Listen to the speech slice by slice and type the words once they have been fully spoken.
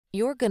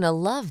You're gonna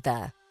love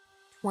the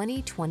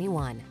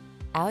 2021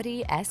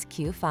 Audi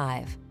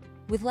SQ5.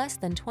 With less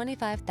than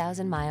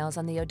 25,000 miles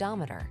on the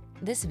odometer,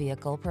 this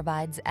vehicle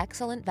provides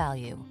excellent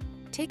value.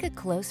 Take a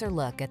closer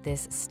look at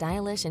this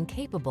stylish and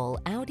capable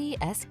Audi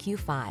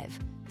SQ5,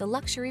 the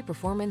luxury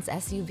performance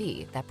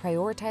SUV that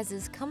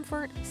prioritizes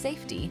comfort,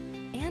 safety,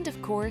 and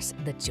of course,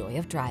 the joy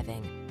of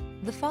driving.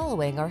 The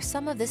following are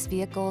some of this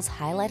vehicle's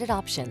highlighted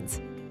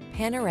options: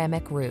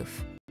 panoramic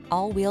roof,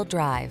 all-wheel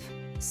drive,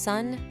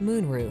 sun,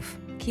 moonroof,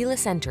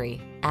 keyless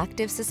entry,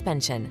 active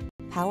suspension,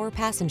 power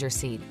passenger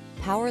seat,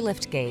 power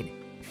liftgate,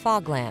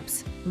 fog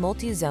lamps,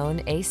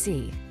 multi-zone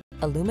AC,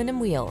 aluminum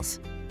wheels.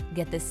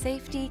 Get the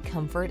safety,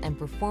 comfort, and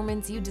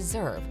performance you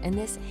deserve in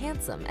this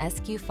handsome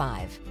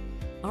SQ5.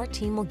 Our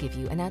team will give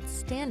you an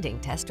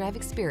outstanding test drive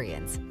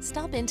experience.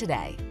 Stop in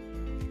today.